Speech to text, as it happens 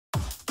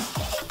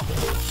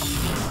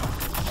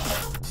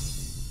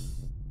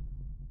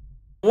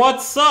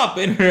What's up,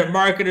 internet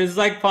marketers?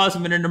 Zach Paz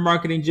from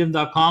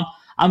internetmarketinggym.com.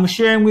 I'm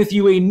sharing with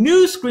you a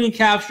new screen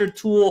capture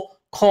tool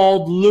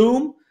called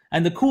Loom.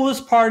 And the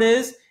coolest part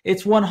is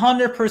it's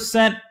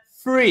 100%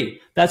 free.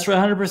 That's right,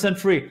 100%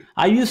 free.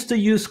 I used to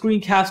use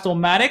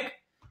Screencast-O-Matic,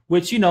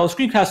 which,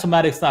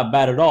 Screencast-O-Matic's not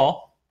bad at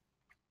all.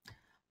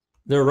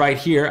 They're right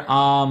here.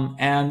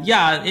 And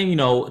yeah,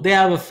 they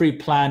have a free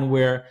plan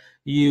where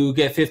you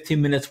get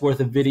 15 minutes worth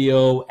of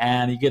video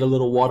and you get a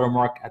little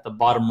watermark at the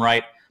bottom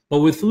right. But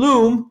with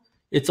Loom,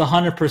 it's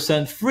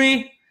 100%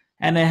 free,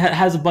 and it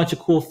has a bunch of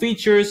cool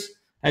features.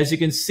 As you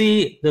can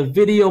see,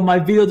 my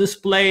video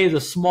display is a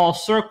small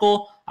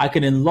circle. I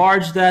can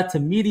enlarge that to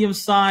medium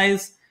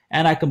size,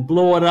 and I can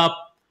blow it up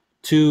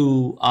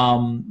to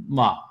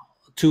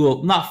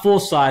not full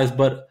size,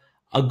 but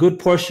a good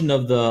portion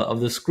of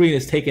the screen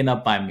is taken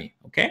up by me.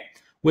 Okay,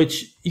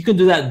 which you can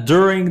do that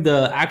during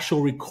the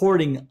actual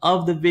recording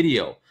of the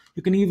video.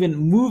 You can even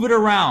move it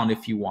around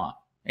if you want,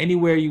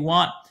 anywhere you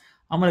want.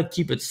 I'm gonna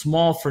keep it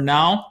small for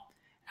now.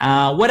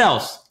 What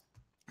else?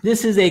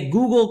 This is a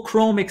Google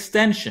Chrome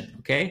extension,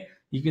 okay?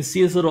 You can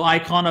see this little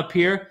icon up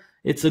here.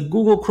 It's a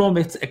Google Chrome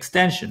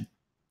extension.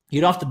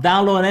 You don't have to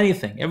download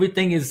anything.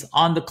 Everything is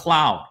on the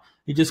cloud.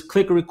 You just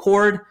click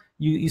record,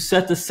 you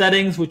set the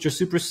settings, which are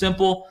super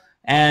simple,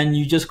 and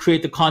you just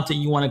create the content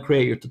you want to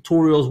create, your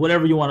tutorials,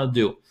 whatever you want to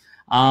do.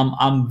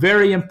 I'm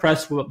very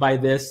impressed by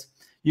this.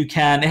 It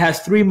has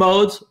 3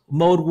 modes.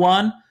 Mode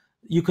 1,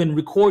 you can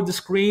record the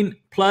screen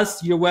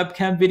plus your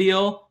webcam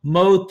video.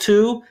 Mode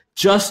 2,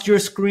 just your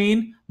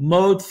screen.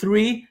 Mode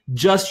 3,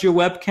 just your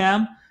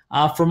webcam.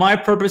 For my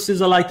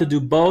purposes, I like to do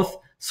both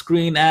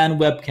screen and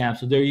webcam.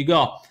 So there you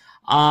go.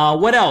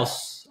 What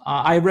else?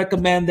 I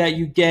recommend that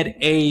you get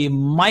a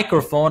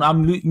microphone.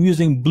 I'm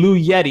using Blue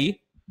Yeti,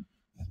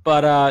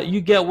 but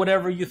you get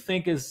whatever you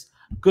think is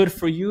good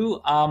for you.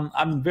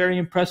 I'm very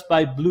impressed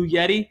by Blue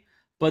Yeti,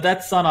 but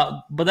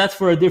that's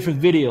for a different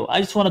video.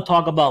 I just want to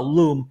talk about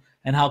Loom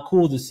and how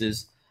cool this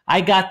is. I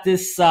got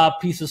this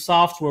piece of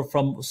software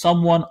from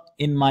someone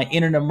in my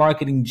Internet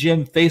Marketing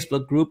Gym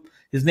Facebook group.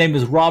 His name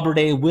is Robert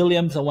A.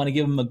 Williams. I want to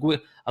give him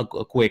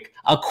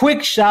a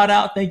quick shout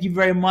out. Thank you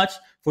very much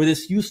for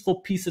this useful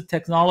piece of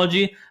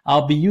technology.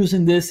 I'll be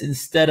using this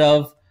instead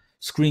of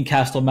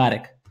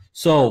Screencast-O-Matic.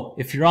 So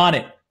if you're on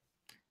it,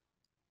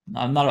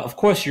 of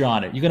course you're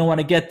on it. You're going to want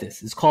to get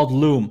this. It's called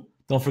Loom.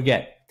 Don't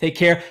forget. Take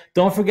care.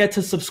 Don't forget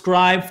to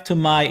subscribe to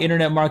my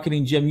Internet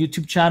Marketing Gym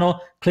YouTube channel.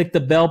 Click the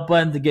bell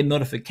button to get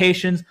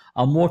notifications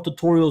on more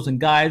tutorials and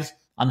guides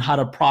on how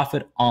to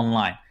profit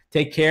online.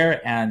 Take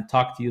care and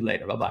talk to you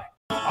later. Bye-bye.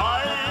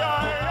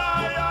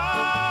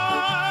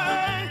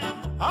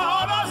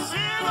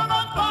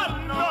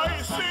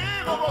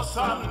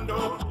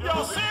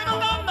 Yo sigo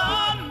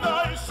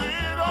ganando y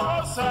sigo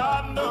gozando.